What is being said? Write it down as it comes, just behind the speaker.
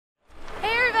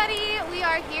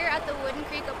are here at the Woodin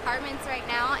Creek Apartments right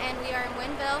now, and we are in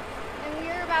Woodinville, and we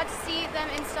are about to see them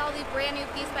install the brand new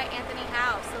piece by Anthony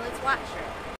Howe. So let's watch.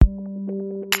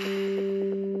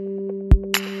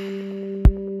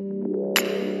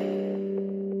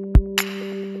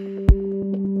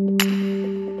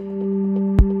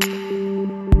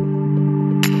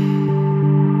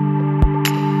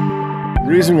 The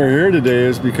reason we're here today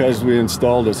is because we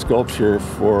installed a sculpture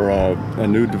for a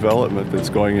new development that's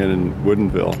going in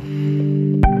Woodinville.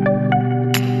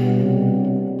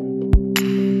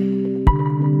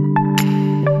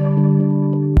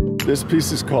 This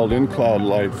piece is called In Cloud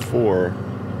Light 4.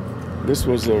 This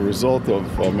was a result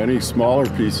of many smaller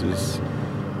pieces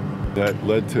that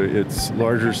led to its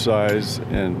larger size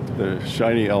and the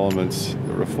shiny elements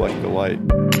that reflect the light.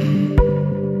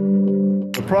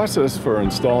 The process for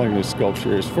installing this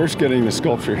sculpture is first getting the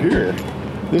sculpture here.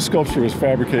 This sculpture was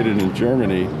fabricated in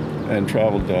Germany and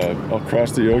traveled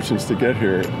across the oceans to get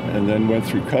here, and then went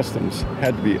through customs,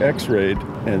 had to be x-rayed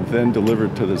and then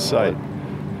delivered to the site.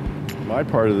 My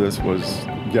part of this was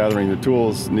gathering the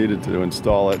tools needed to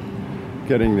install it,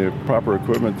 getting the proper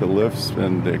equipment, the lifts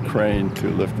and the crane to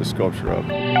lift the sculpture up.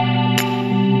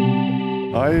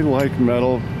 I like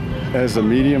metal as a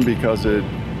medium because it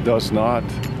does not,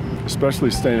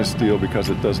 especially stainless steel, because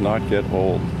it does not get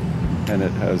old and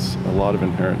it has a lot of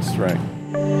inherent strength.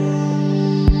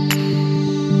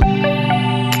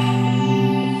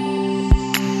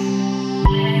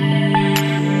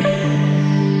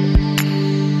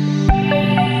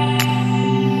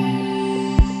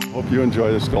 Hope you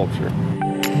enjoy the sculpture.